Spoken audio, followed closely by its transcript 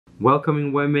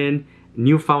welcoming women,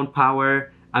 newfound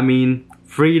power, I mean,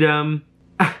 freedom.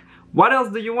 What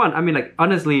else do you want? I mean, like,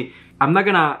 honestly, I'm not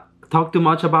gonna talk too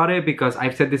much about it because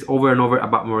I've said this over and over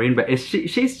about Maureen, but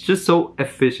she's just so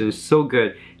efficient, so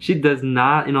good. She does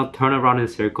not, you know, turn around in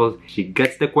circles. She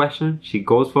gets the question, she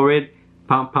goes for it,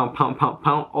 pound, pound, pound, pound,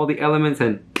 pound, all the elements,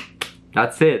 and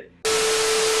that's it.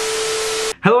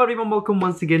 Hello everyone, welcome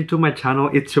once again to my channel.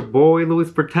 It's your boy Luis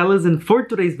Portelles, and for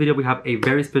today's video we have a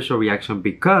very special reaction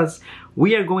because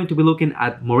we are going to be looking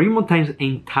at Maureen Montagne's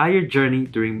entire journey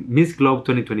during Miss Globe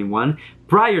 2021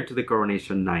 prior to the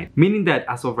Coronation Night. Meaning that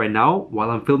as of right now, while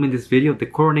I'm filming this video, the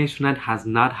Coronation Night has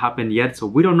not happened yet, so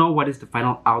we don't know what is the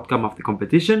final outcome of the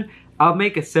competition. I'll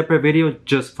make a separate video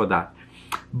just for that.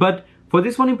 But for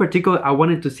this one in particular, I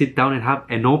wanted to sit down and have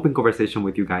an open conversation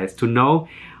with you guys to know,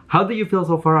 how do you feel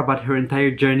so far about her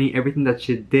entire journey, everything that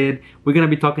she did? We're gonna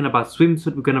be talking about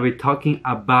swimsuit, we're gonna be talking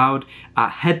about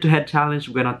head-to-head challenge,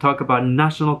 we're gonna talk about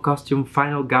national costume,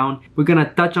 final gown, we're gonna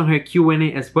touch on her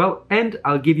Q&A as well, and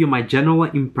I'll give you my general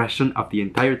impression of the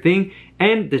entire thing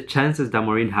and the chances that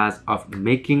Maureen has of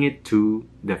making it to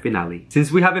the finale.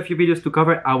 Since we have a few videos to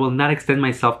cover, I will not extend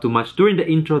myself too much during the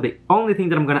intro. The only thing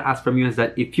that I'm gonna ask from you is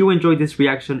that if you enjoyed this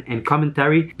reaction and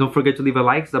commentary, don't forget to leave a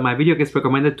like so that my video gets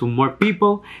recommended to more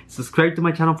people. Subscribe to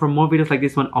my channel for more videos like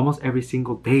this one almost every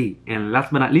single day. And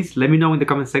last but not least, let me know in the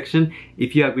comment section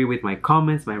if you agree with my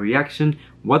comments, my reaction.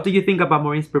 What do you think about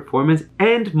Maureen's performance?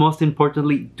 And most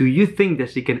importantly, do you think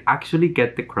that she can actually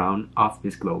get the crown of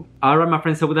Miss Globe? Alright my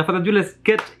friends, so without further ado, let's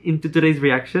get into today's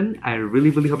reaction. I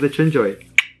really hope that you enjoy it.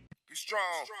 Be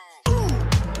strong.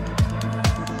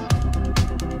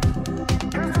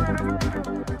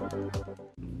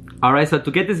 Alright, so to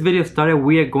get this video started,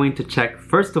 we are going to check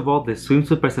first of all the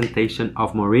swimsuit presentation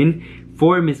of Maureen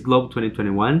for Miss Globe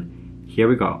 2021. Here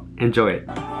we go. Enjoy it.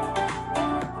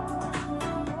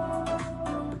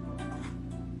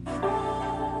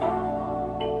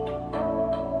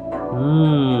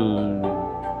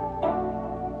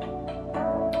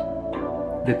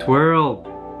 The twirl.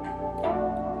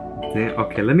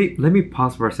 Okay, let me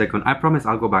pause for a second. I promise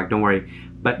I'll go back, don't worry.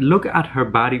 But look at her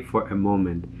body for a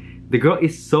moment. The girl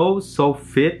is so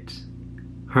fit.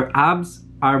 Her abs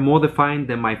are more defined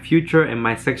than my future and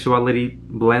my sexuality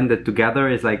blended together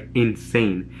is like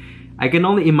insane. I can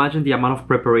only imagine the amount of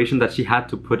preparation that she had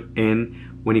to put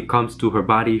in when it comes to her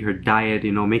body, her diet,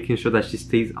 you know, making sure that she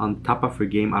stays on top of her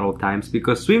game at all times,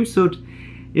 because swimsuit,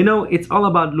 you know, it's all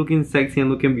about looking sexy and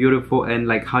looking beautiful and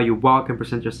like how you walk and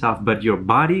present yourself, but your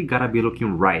body gotta be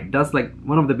looking right. That's like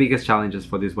one of the biggest challenges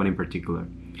for this one in particular.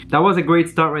 That was a great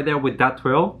start right there with that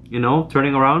twirl, you know,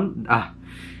 turning around.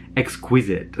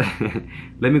 Exquisite.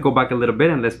 Let me go back a little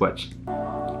bit and let's watch.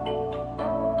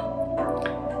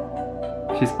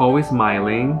 She's always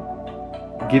smiling,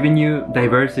 giving you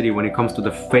diversity when it comes to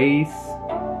the face,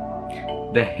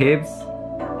 the hips.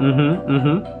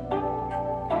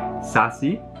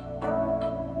 Sassy.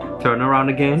 Turn around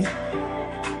again.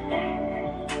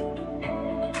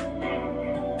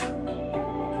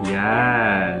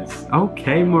 Yes.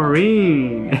 Okay,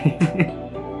 Maureen.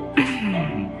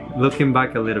 Looking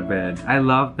back a little bit. I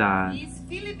love that. Miss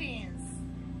Philippines.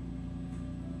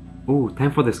 Oh,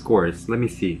 time for the scores. Let me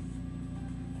see.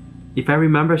 If I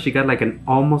remember, she got like an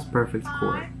almost perfect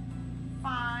score.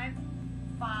 5,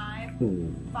 5,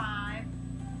 Ooh. 5,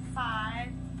 5,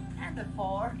 and the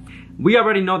 4. We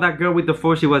already know that girl with the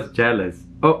 4, she was jealous.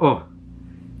 Oh.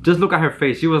 Just look at her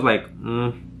face. She was like,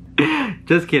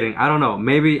 Just kidding. I don't know.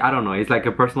 Maybe, I don't know. It's like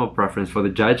a personal preference for the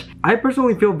judge. I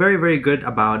personally feel very good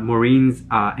about Maureen's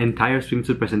entire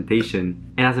swimsuit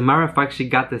presentation. And as a matter of fact, she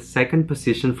got the 2nd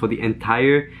position for the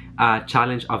entire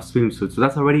challenge of swimsuit. So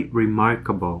that's already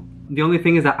remarkable. The only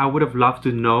thing is that I would have loved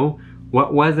to know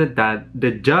what was it that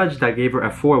the judge that gave her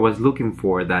a 4 was looking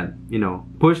for that, you know,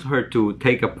 pushed her to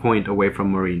take a point away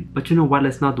from Maureen. But you know what?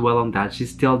 Let's not dwell on that. She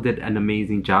still did an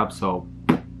amazing job, so...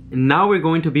 Now we're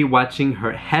going to be watching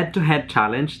her head-to-head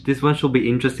challenge. This one should be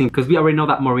interesting because we already know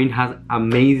that Maureen has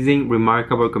amazing,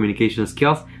 remarkable communication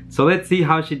skills. So let's see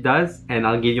how she does, and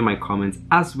I'll give you my comments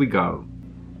as we go.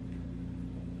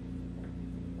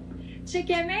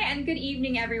 Chikeme and good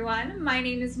evening everyone. My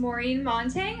name is Maureen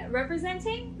Montagne,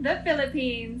 representing the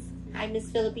Philippines. Hi, Miss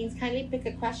Philippines. Kindly pick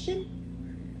a question.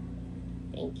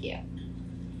 Thank you.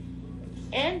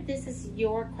 And this is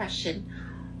your question.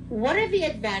 What are the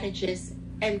advantages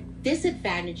and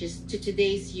disadvantages to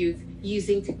today's youth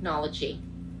using technology?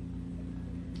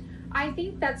 I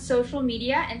think that social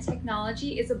media and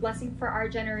technology is a blessing for our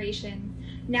generation.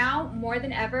 Now, more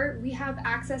than ever, we have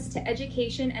access to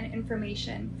education and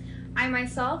information. I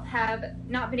myself have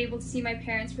not been able to see my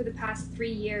parents for the past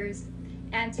 3 years.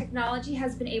 and technology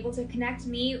has been able to connect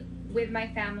me with my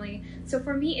family. So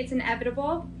for me, it's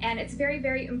inevitable, and it's very,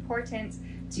 very important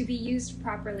to be used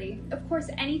properly. Of course,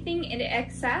 anything in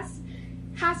excess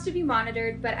has to be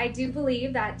monitored, but I do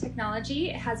believe that technology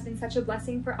has been such a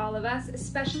blessing for all of us,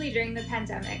 especially during the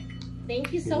pandemic.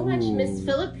 Thank you so much, Miss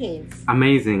Philippines.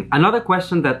 Amazing. Another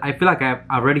question that I feel like I've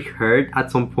already heard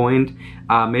at some point,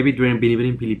 maybe during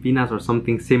Binibining Pilipinas or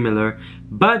something similar,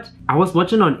 but I was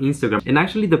watching on Instagram, and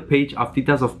actually the page of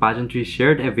Titas of Pageantry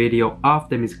shared a video of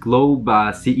the Miss Globe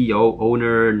CEO,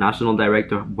 owner, national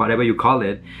director, whatever you call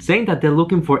it, saying that they're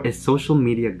looking for a social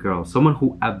media girl, someone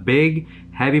who a big,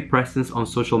 heavy presence on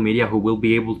social media, who will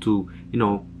be able to, you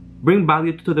know, bring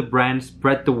value to the brand,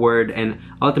 spread the word, and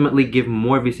ultimately give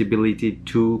more visibility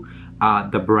to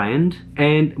the brand.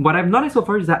 And what I've noticed so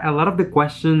far is that a lot of the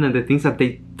questions and the things that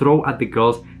they throw at the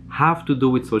girls have to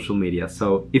do with social media.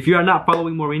 So if you are not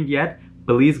following Maureen yet,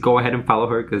 please go ahead and follow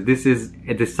her, because this is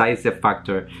a decisive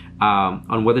factor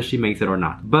on whether she makes it or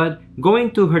not. But going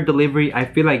to her delivery, I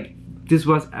feel like this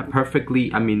was a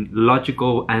perfectly,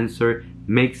 logical answer.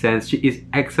 Makes sense. She is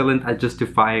excellent at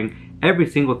justifying every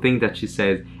single thing that she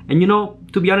says. And you know,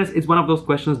 to be honest, it's one of those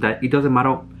questions that it doesn't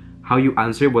matter how you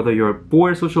answer, whether you're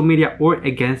for social media or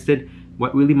against it.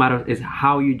 What really matters is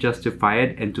how you justify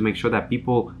it, and to make sure that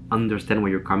people understand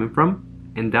where you're coming from.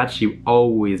 And that she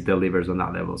always delivers on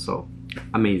that level. So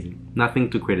amazing. Nothing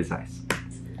to criticize.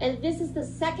 And this is the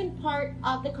second part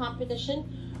of the competition,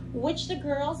 which the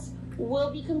girls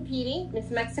will be competing.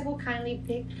 Miss Mexico, kindly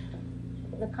pick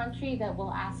the country that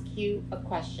will ask you a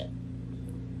question.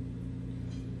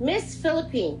 Miss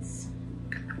Philippines.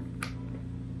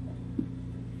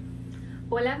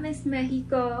 Hola, Miss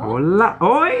Mexico. Hola,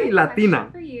 oi, Latina. My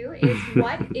question for you is,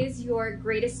 what is your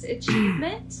greatest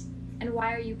achievement, and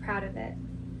why are you proud of it?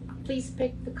 Please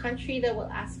pick the country that will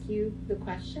ask you the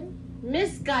question.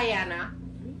 Miss Guyana.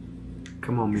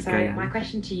 Come on, Miss So Guyana. my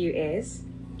question to you is,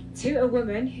 to a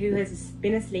woman who has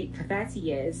been asleep for 30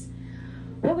 years,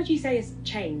 what would you say has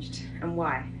changed and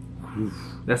why?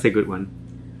 That's a good one.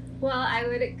 Well, I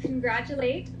would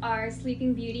congratulate our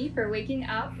Sleeping Beauty for waking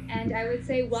up, and I would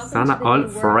say welcome Sana to the all new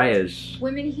world. fresh.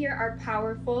 Women here are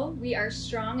powerful, we are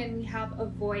strong, and we have a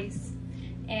voice.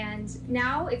 And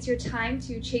now it's your time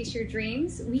to chase your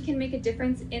dreams. We can make a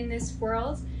difference in this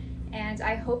world, and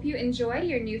I hope you enjoy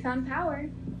your newfound power.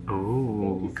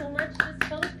 Oh. Thank you so much, Miss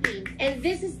Philippines. And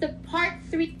this is the part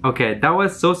 3. Okay, that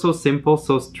was so simple,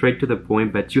 so straight to the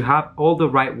point, but you have all the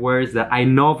right words that I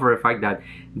know for a fact that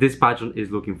this pageant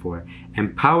is looking for.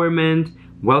 Empowerment,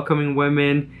 welcoming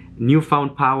women,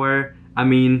 newfound power,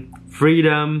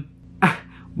 freedom.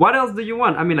 What else do you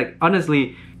want?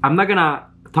 Honestly, I'm not gonna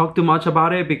talk too much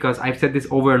about it because I've said this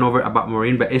over and over about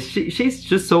Maureen, but she's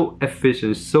just so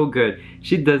efficient, so good.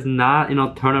 She does not,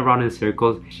 turn around in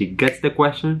circles. She gets the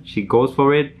question, she goes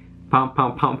for it, pound,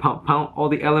 pound, pound, pound, pound, all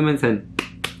the elements, and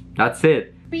that's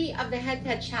it. 3 of the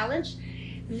head-to-head challenge.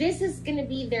 This is going to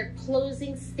be their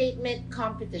closing statement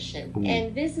competition. Ooh.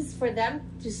 And this is for them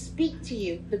to speak to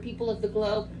you, the people of the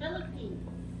globe. Philippines.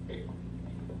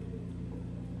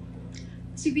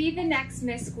 To be the next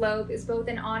Miss Globe is both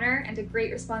an honor and a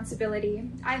great responsibility.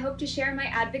 I hope to share my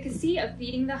advocacy of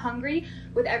feeding the hungry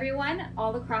with everyone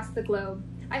all across the globe.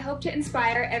 I hope to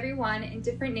inspire everyone in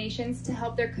different nations to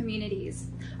help their communities.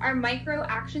 Our micro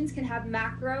actions can have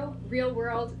macro,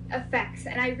 real-world effects,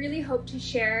 and I really hope to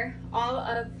share all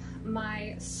of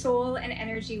my soul and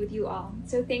energy with you all.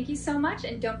 So thank you so much,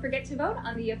 and don't forget to vote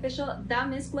on the official The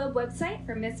Miss Globe website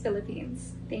for Miss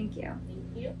Philippines. Thank you.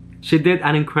 Thank you. She did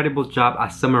an incredible job at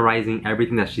summarizing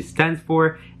everything that she stands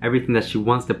for, everything that she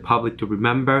wants the public to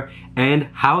remember, and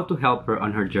how to help her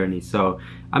on her journey. So,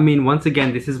 once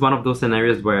again, this is one of those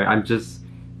scenarios where I'm just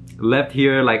left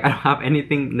here like I don't have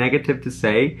anything negative to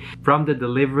say. From the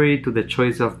delivery to the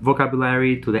choice of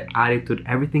vocabulary to the attitude,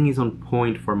 everything is on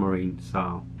point for Maureen.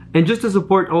 So, and just to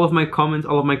support all of my comments,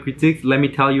 all of my critiques, let me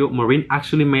tell you, Maureen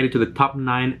actually made it to the top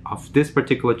 9 of this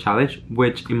particular challenge,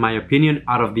 which in my opinion,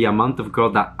 out of the amount of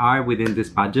girls that are within this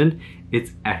pageant,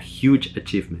 it's a huge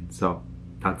achievement. So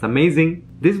that's amazing.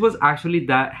 This was actually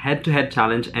the head-to-head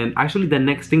challenge, and actually the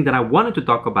next thing that I wanted to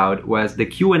talk about was the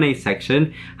Q&A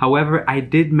section. However, I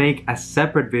did make a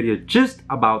separate video just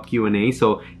about Q&A,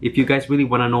 so if you guys really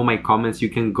want to know my comments, you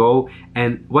can go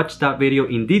and watch that video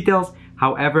in details.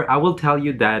 However, I will tell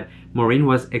you that Maureen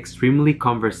was extremely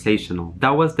conversational.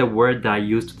 That was the word that I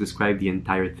used to describe the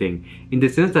entire thing, in the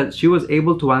sense that she was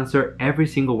able to answer every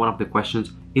single one of the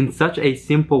questions in such a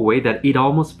simple way that it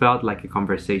almost felt like a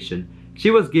conversation. She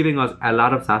was giving us a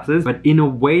lot of sauces, but in a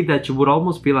way that you would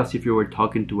almost feel as if you were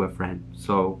talking to a friend.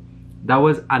 So that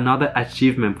was another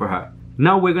achievement for her.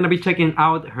 Now we're gonna be checking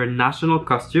out her national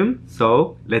costume.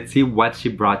 So let's see what she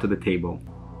brought to the table.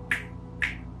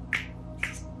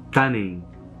 Stunning.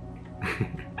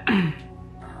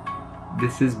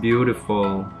 This is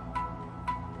beautiful.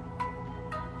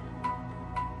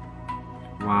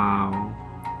 Wow.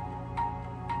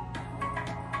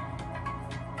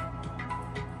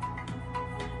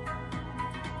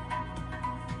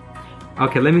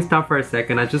 Okay, let me stop for a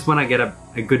second. I just want to get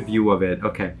a good view of it.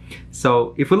 Okay,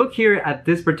 so if we look here at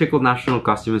this particular national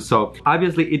costume, so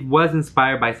obviously it was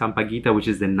inspired by Sampaguita, which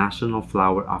is the national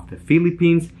flower of the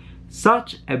Philippines.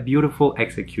 Such a beautiful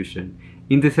execution,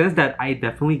 in the sense that I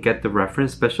definitely get the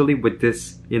reference, especially with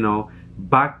this, you know,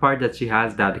 back part that she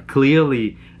has that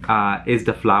clearly is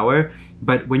the flower.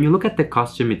 But when you look at the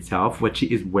costume itself, what she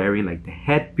is wearing, like the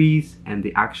headpiece and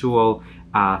the actual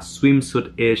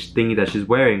swimsuit-ish thing that she's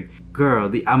wearing, girl,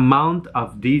 the amount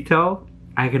of detail,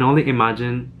 I can only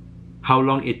imagine how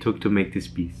long it took to make this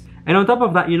piece. And on top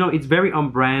of that, you know, it's very on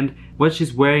brand. What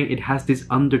she's wearing, it has this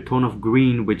undertone of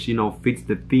green, which, you know, fits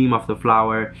the theme of the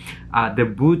flower. The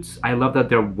boots, I love that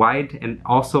they're white and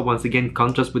also, once again,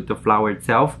 contrast with the flower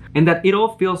itself. And that it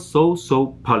all feels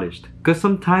so polished. Because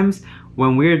sometimes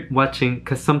when we're watching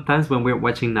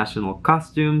national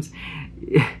costumes,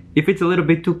 if it's a little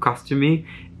bit too costumey,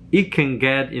 it can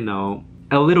get, you know,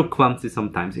 a little clumsy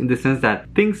sometimes, in the sense that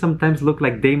things sometimes look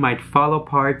like they might fall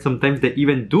apart. Sometimes they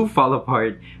even do fall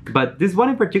apart. But this one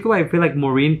in particular, I feel like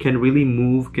Maureen can really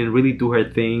move, can really do her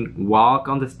thing, walk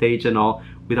on the stage and all,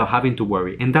 without having to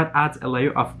worry. And that adds a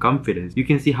layer of confidence. You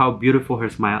can see how beautiful her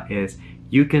smile is.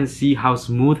 You can see how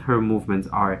smooth her movements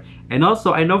are. And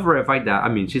also, I know for a fact that, I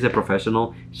mean, she's a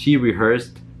professional. She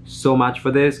rehearsed so much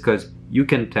for this, because you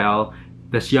can tell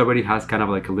that she already has kind of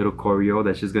like a little choreo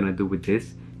that she's gonna do with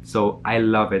this. So I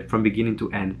love it from beginning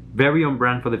to end. Very on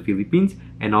brand for the Philippines,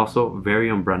 and also very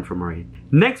on brand for Maureen.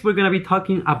 Next, we're gonna be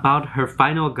talking about her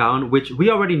final gown, which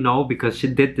we already know because she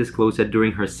did disclose it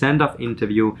during her send-off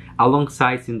interview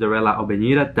alongside Cinderella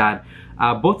Obenita that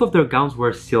both of their gowns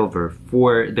were silver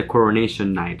for the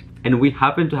Coronation Night. And we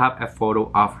happen to have a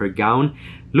photo of her gown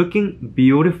looking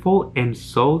beautiful and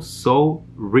so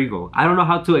regal. I don't know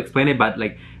how to explain it, but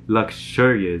like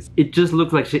luxurious. It just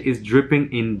looks like she is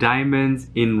dripping in diamonds,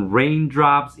 in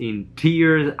raindrops, in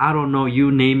tears. I don't know, you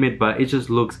name it, but it just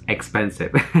looks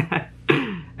expensive.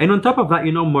 And on top of that,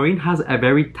 you know, Maureen has a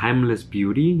very timeless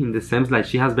beauty, in the sense like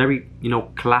she has very, you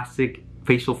know, classic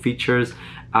facial features,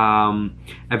 a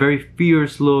very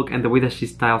fierce look, and the way that she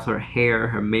styles her hair,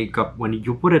 her makeup, when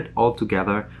you put it all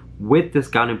together with this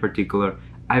gown in particular,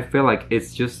 I feel like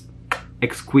it's just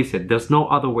exquisite. There's no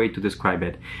other way to describe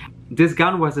it. This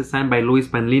gown was designed by Luis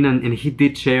Panlin, and he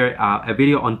did share a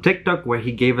video on TikTok where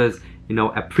he gave us, you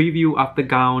know, a preview of the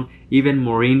gown, even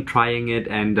Maureen trying it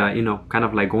and, you know, kind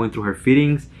of like going through her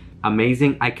fittings.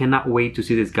 Amazing. I cannot wait to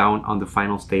see this gown on the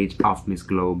final stage of Miss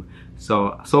Globe.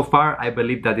 So far, I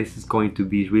believe that this is going to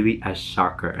be really a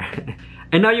shocker.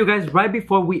 And now, you guys, right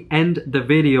before we end the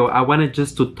video, I wanted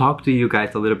just to talk to you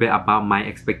guys a little bit about my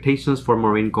expectations for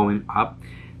Maureen going up.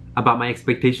 About my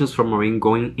expectations for Maureen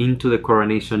going into the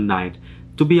Coronation Night.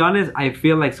 To be honest, I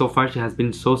feel like so far she has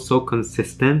been so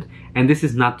consistent, and this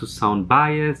is not to sound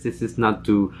biased. This is not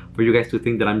for you guys to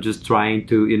think that I'm just trying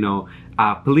to, you know,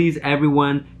 please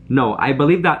everyone. No, I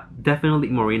believe that definitely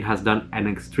Maureen has done an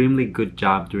extremely good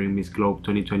job during Miss Globe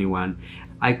 2021.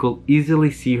 I could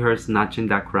easily see her snatching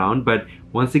that crown, but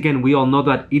once again, we all know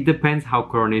that it depends how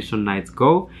Coronation Nights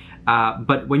go.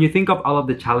 But when you think of all of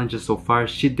the challenges so far,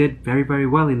 she did very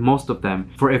well in most of them.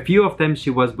 For a few of them, she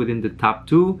was within the top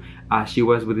 2. She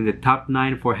was within the top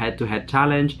 9 for head-to-head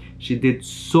challenge. She did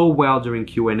so well during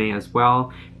Q&A as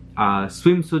well.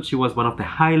 Swimsuit, she was one of the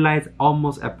highlights,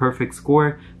 almost a perfect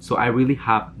score. So I really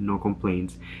have no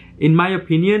complaints. In my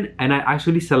opinion, and I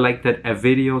actually selected a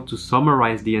video to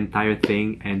summarize the entire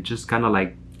thing and just kind of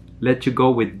like let you go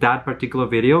with that particular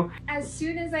video. As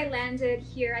soon as I landed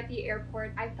here at the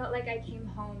airport, I felt like I came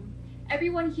home.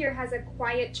 Everyone here has a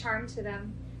quiet charm to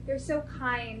them. They're so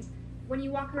kind. When you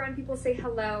walk around, people say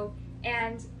hello.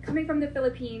 And coming from the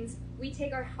Philippines, we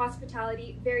take our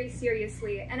hospitality very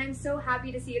seriously. And I'm so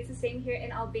happy to see it's the same here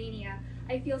in Albania.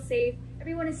 I feel safe,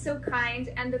 everyone is so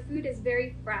kind, and the food is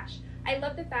very fresh. I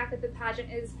love the fact that the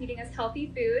pageant is feeding us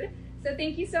healthy food. So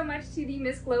thank you so much to the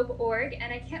Miss Globe org,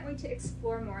 and I can't wait to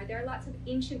explore more. There are lots of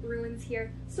ancient ruins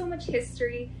here, so much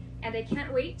history, and I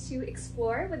can't wait to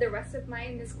explore with the rest of my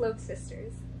Miss Globe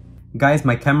sisters. Guys,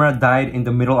 my camera died in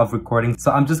the middle of recording,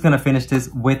 so I'm just gonna finish this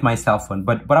with my cell phone.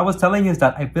 But what I was telling you is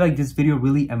that I feel like this video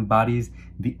really embodies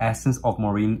the essence of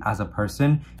Maureen as a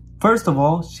person. First of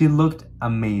all, she looked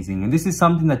amazing, and this is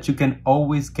something that you can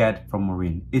always get from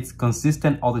Maureen. It's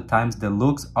consistent all the times. The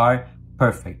looks are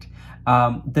perfect.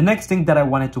 The next thing that I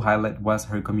wanted to highlight was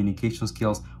her communication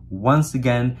skills. Once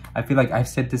again, I feel like I've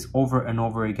said this over and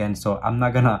over again, so I'm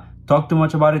not gonna talk too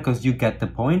much about it because you get the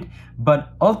point.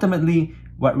 But ultimately,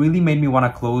 what really made me want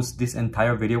to close this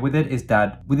entire video with it is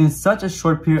that within such a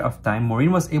short period of time,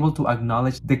 Maureen was able to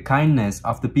acknowledge the kindness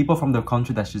of the people from the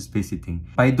country that she's visiting.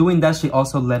 By doing that, she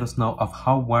also let us know of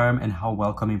how warm and how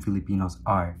welcoming Filipinos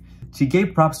are. She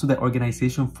gave props to the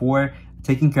organization for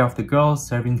taking care of the girls,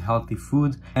 serving healthy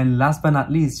food, and last but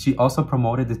not least, she also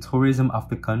promoted the tourism of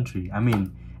the country. I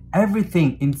mean,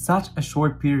 everything in such a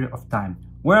short period of time.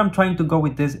 Where I'm trying to go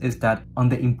with this is that on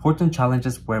the important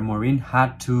challenges where Maureen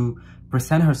had to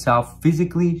present herself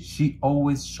physically, she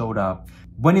always showed up.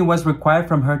 When it was required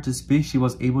from her to speak, she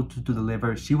was able to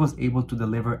deliver. She was able to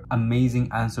deliver amazing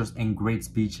answers and great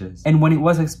speeches. And when it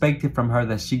was expected from her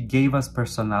that she gave us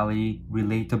personality,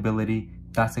 relatability,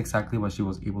 that's exactly what she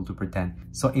was able to pretend.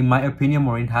 So in my opinion,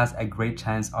 Maureen has a great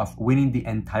chance of winning the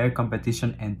entire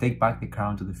competition and take back the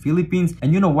crown to the Philippines.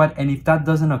 And you know what? And if that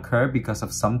doesn't occur because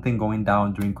of something going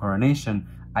down during coronation,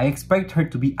 I expect her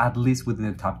to be at least within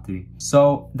the top 3.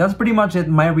 So that's pretty much it,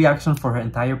 my reaction for her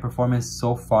entire performance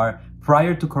so far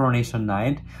prior to Coronation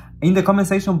Night. In the comment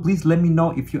section, please let me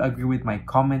know if you agree with my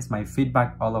comments, my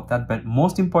feedback, all of that. But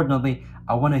most importantly,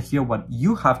 I want to hear what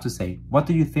you have to say. What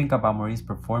do you think about Maureen's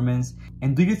performance?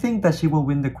 And do you think that she will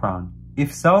win the crown?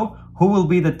 If so, who will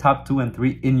be the top 2 and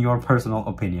 3 in your personal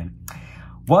opinion?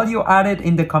 While you're at it,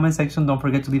 in the comment section, don't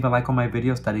forget to leave a like on my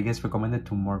videos that it gets recommended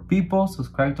to more people.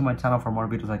 Subscribe to my channel for more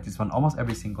videos like this one almost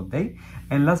every single day.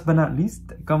 And last but not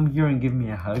least, come here and give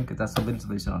me a hug. That's a bit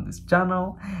solution on this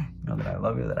channel. You know that I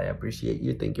love you, that I appreciate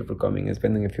you. Thank you for coming and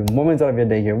spending a few moments out of your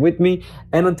day here with me.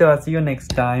 And until I see you next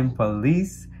time,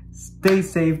 please stay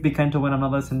safe, be kind to one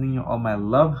another, sending you all my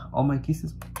love, all my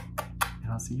kisses.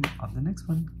 And I'll see you on the next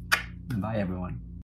one. Bye, everyone.